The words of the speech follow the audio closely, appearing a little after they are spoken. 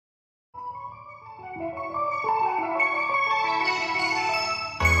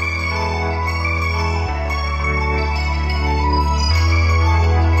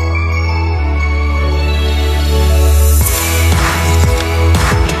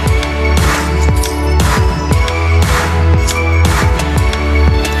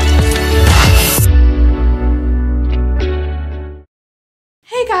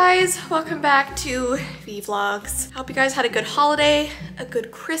welcome back to Vee Vlogs. Hope you guys had a good holiday, a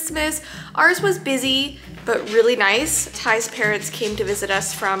good Christmas. Ours was busy, but really nice. Ty's parents came to visit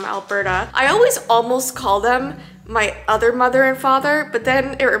us from Alberta. I always almost call them my other mother and father, but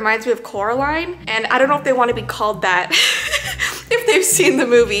then it reminds me of Coraline, and I don't know if they want to be called that if they've seen the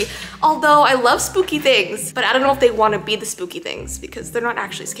movie. Although I love spooky things, but I don't know if they want to be the spooky things because they're not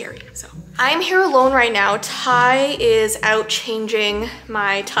actually scary, so. I'm here alone right now. Ty is out changing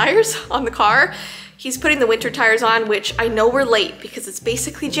my tires on the car. He's putting the winter tires on, which I know we're late because it's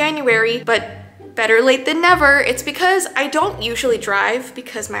basically January, but better late than never. It's because I don't usually drive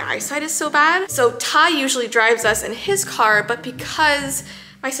because my eyesight is so bad. So Ty usually drives us in his car, but because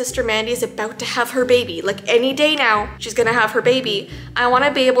my sister Mandy is about to have her baby, like any day now, she's gonna have her baby, I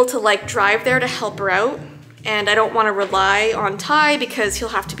wanna be able to like drive there to help her out. And I don't wanna rely on Ty because he'll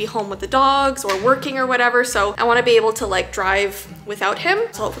have to be home with the dogs or working or whatever. So I wanna be able to like drive without him.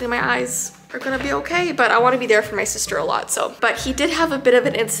 So hopefully my eyes are gonna be okay, but I wanna be there for my sister a lot, so. But he did have a bit of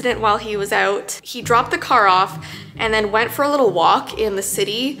an incident while he was out. He dropped the car off and then went for a little walk in the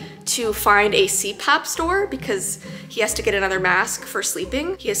city to find a CPAP store because he has to get another mask for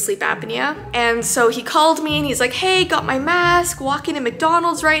sleeping. He has sleep apnea. And so he called me and he's like, hey, got my mask, walking to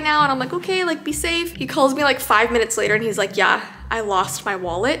McDonald's right now. And I'm like, okay, like be safe. He calls me like 5 minutes later and he's like, yeah, I lost my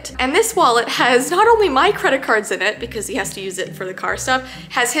wallet. And this wallet has not only my credit cards in it because he has to use it for the car stuff,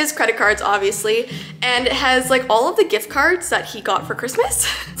 has his credit cards obviously, and it has like all of the gift cards that he got for Christmas.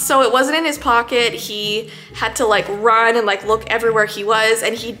 So it wasn't in his pocket. He had to like run and like look everywhere he was,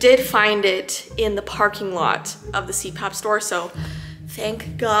 and he did find it in the parking lot of the CPAP store, so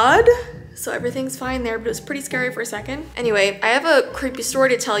thank God. So everything's fine there, but it was pretty scary for a second. Anyway, I have a creepy story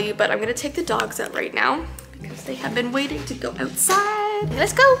to tell you, but I'm gonna take the dogs out right now because they have been waiting to go outside.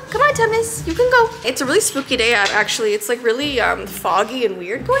 Let's go. Come on, Thomas. You can go. It's a really spooky day out, actually. It's like really foggy and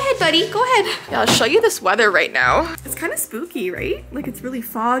weird. Go ahead, buddy. Go ahead. Yeah, I'll show you this weather right now. It's kind of spooky, right? Like it's really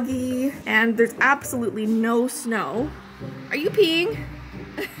foggy and there's absolutely no snow. Are you peeing?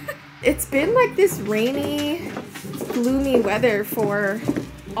 It's been like this rainy, gloomy weather for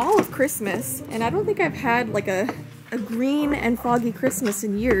all of Christmas, and I don't think I've had like a green and foggy Christmas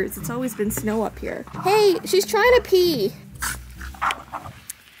in years. It's always been snow up here. Hey, she's trying to pee.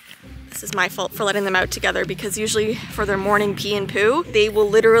 This is my fault for letting them out together because usually for their morning pee and poo, they will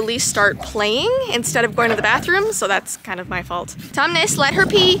literally start playing instead of going to the bathroom, so that's kind of my fault. Thomas, let her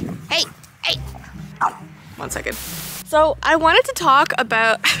pee. Hey, hey. 1 second. So I wanted to talk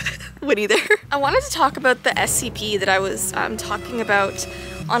about, Winnie there. I wanted to talk about the SCP that I was talking about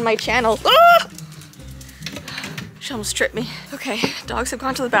on my channel. Ah! She almost tripped me. Okay, dogs have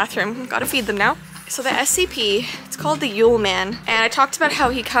gone to the bathroom. Gotta feed them now. So the SCP, it's called the Yule Man. And I talked about how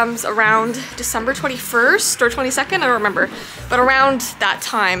he comes around December 21st or 22nd, I don't remember. But around that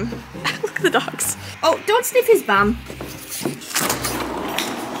time. Look at the dogs. Oh, don't sniff his bum.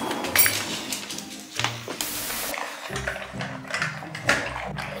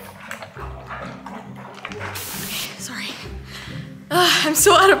 I'm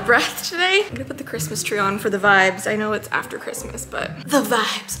so out of breath today. I'm gonna put the Christmas tree on for the vibes. I know it's after Christmas, but the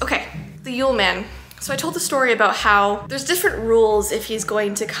vibes. Okay, the Yule Man. So I told the story about how there's different rules if he's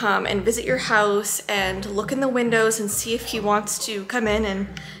going to come and visit your house and look in the windows and see if he wants to come in and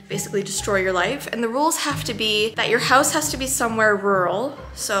basically destroy your life. And the rules have to be that your house has to be somewhere rural,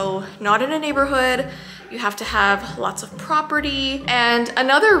 so not in a neighborhood. You have to have lots of property. And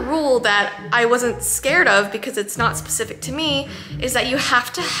another rule that I wasn't scared of because it's not specific to me is that you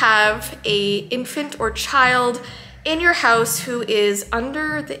have to have a infant or child in your house who is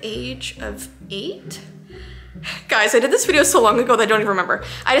under the age of 8. Guys, I did this video so long ago that I don't even remember.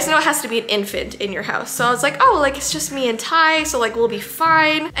 I just know it has to be an infant in your house. So I was like, oh, like it's just me and Ty, so like we'll be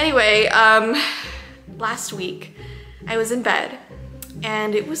fine. Anyway, last week I was in bed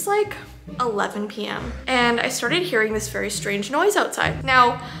and it was like 11 p.m. and I started hearing this very strange noise outside.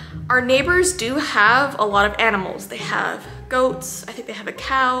 Now, our neighbors do have a lot of animals. They have goats, I think they have a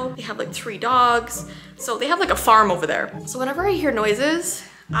cow, they have like 3 dogs. So they have like a farm over there. So whenever I hear noises,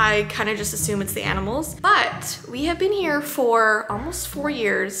 I kind of just assume it's the animals. But we have been here for almost 4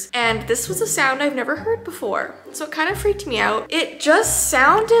 years and this was a sound I've never heard before. So it kind of freaked me out. It just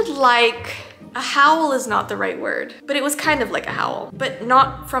sounded like, a howl is not the right word, but it was kind of like a howl, but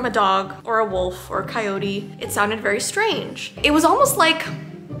not from a dog or a wolf or a coyote. It sounded very strange. It was almost like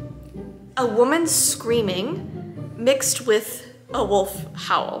a woman screaming mixed with a wolf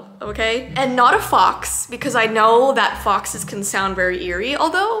howl, okay? And not a fox, because I know that foxes can sound very eerie,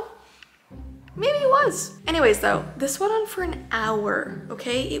 although Maybe it was. Anyways though, this went on for an hour,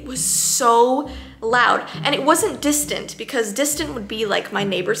 okay? It was so loud. And it wasn't distant, because distant would be like my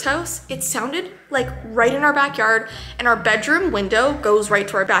neighbor's house. It sounded like right in our backyard, and our bedroom window goes right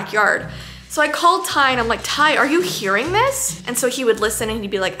to our backyard. So I called Ty and I'm like, Ty, are you hearing this? And so he would listen and he'd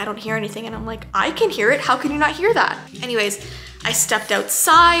be like, I don't hear anything. And I'm like, I can hear it. How can you not hear that? Anyways, I stepped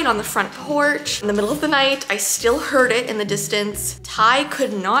outside on the front porch in the middle of the night. I still heard it in the distance. Ty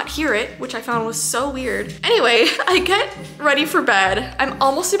could not hear it, which I found was so weird. Anyway, I get ready for bed. I'm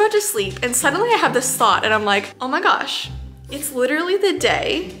almost about to sleep, and suddenly I have this thought, and I'm like, oh my gosh, it's literally the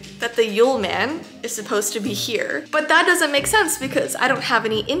day that the Yule man is supposed to be here. But that doesn't make sense because I don't have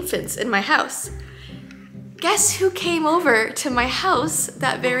any infants in my house. Guess who came over to my house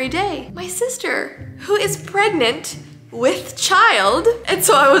that very day? My sister, who is pregnant with child. And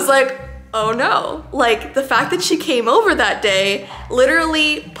so I was like, oh no. Like, the fact that she came over that day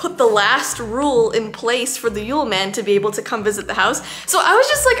literally put the last rule in place for the Yule man to be able to come visit the house. So I was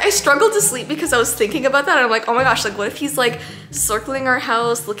just like, I struggled to sleep because I was thinking about that. And I'm like, oh my gosh, like what if he's like circling our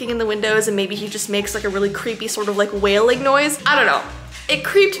house, looking in the windows, and maybe he just makes like a really creepy sort of like wailing noise? I don't know. It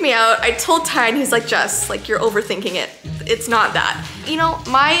creeped me out. I told Ty and he's like, Jess, like you're overthinking it. It's not that. You know,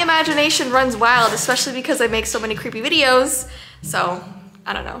 my imagination runs wild, especially because I make so many creepy videos. So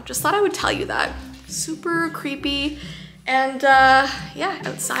I don't know, just thought I would tell you that. Super creepy. And yeah,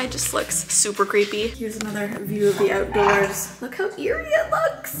 outside just looks super creepy. Here's another view of the outdoors. Look how eerie it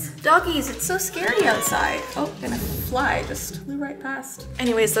looks. Doggies, it's so scary outside. Oh, and a fly just flew right past.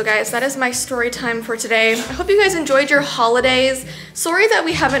 Anyways though guys, that is my story time for today. I hope you guys enjoyed your holidays. Sorry that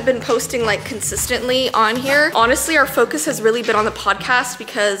we haven't been posting like consistently on here. Honestly, our focus has really been on the podcast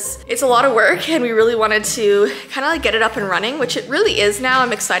because it's a lot of work and we really wanted to kind of like get it up and running, which it really is now.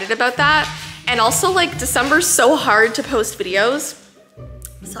 I'm excited about that. And also like December's so hard to post videos.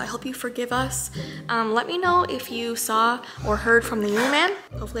 So I hope you forgive us. Let me know if you saw or heard from the Yule man.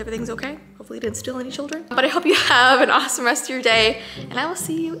 Hopefully everything's okay. Hopefully you didn't steal any children. But I hope you have an awesome rest of your day, and I will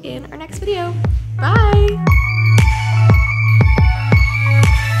see you in our next video. Bye.